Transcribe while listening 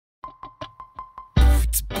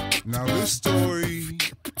Now this story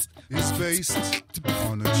is based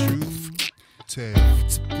on a true tale.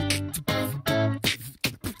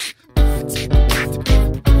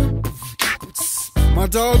 My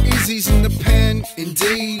dog Izzy's in the pen,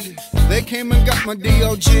 indeed. They came and got my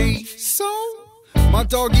DOG. So, my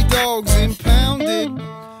doggy dog's impounded.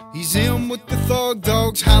 He's in with the thug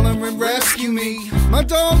dogs, hollering rescue me. My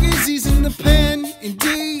dog Izzy's in the pen,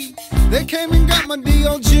 indeed. They came and got my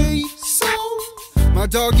DOG. So, my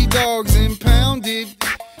doggy dog's impounded.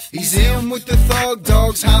 He's in with the thug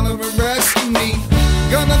dogs, hollering rescue me.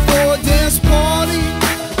 Gonna throw a dance party.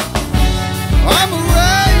 I'm a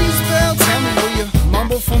raised bell. Tell me, will you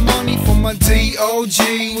mumble for money for my DOG?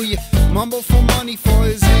 Will you mumble for money for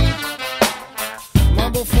his E?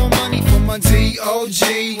 Mumble for money for my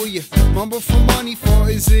DOG. Will you mumble for money for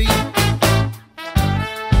his E?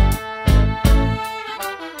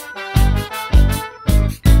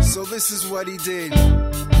 So this is what he did.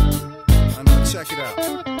 I know, check it out.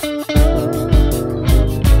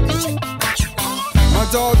 My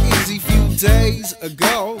dog Izzy few days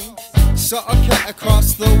ago saw a cat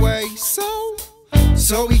across the way.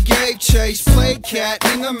 So he gave chase, played cat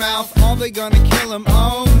in the mouth. Are they gonna kill him?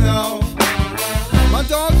 Oh no. My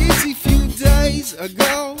dog Izzy few days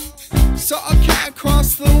ago saw a cat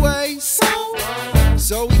across the way.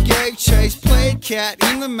 So he gave chase, played cat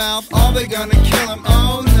in the mouth. Are they gonna kill him?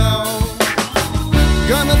 Oh no.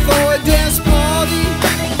 Gonna throw a dance party.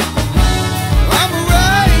 I'm a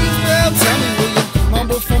raised bell. Tell me, will you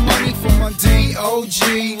mumble for money for my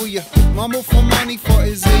DOG? Will you mumble for money for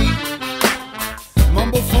his E?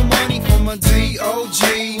 Mumble for money for my DOG.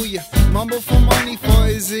 Will you mumble for money for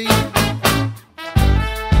his E?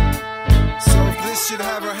 So if this should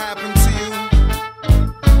ever happen to you,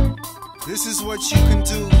 this is what you can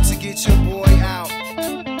do to get your boy out.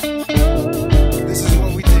 This is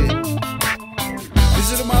what we did.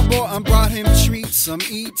 Visited my boy and brought him treats, some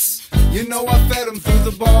eats. You know I fed him through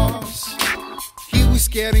the bars. He was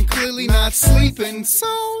scared and clearly not sleeping.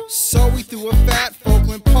 So we threw a fat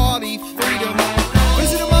Folkland party, freedom.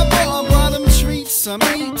 Visited my boy and brought him treats, some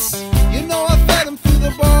eats. You know I fed him through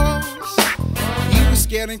the bars. He was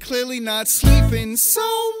scared and clearly not sleeping. So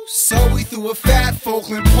we threw a fat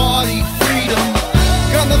Folkland party, freedom.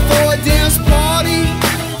 Gonna throw a dance party.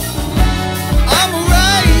 I'm a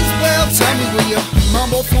raised bell. Tell me, will you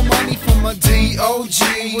mumble for money for my DOG?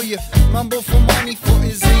 Will you mumble for money for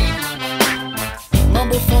his E?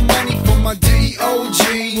 Mumble for money for my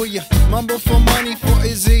DOG. Will you mumble for money for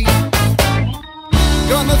his E?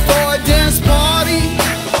 Gonna throw a dance party.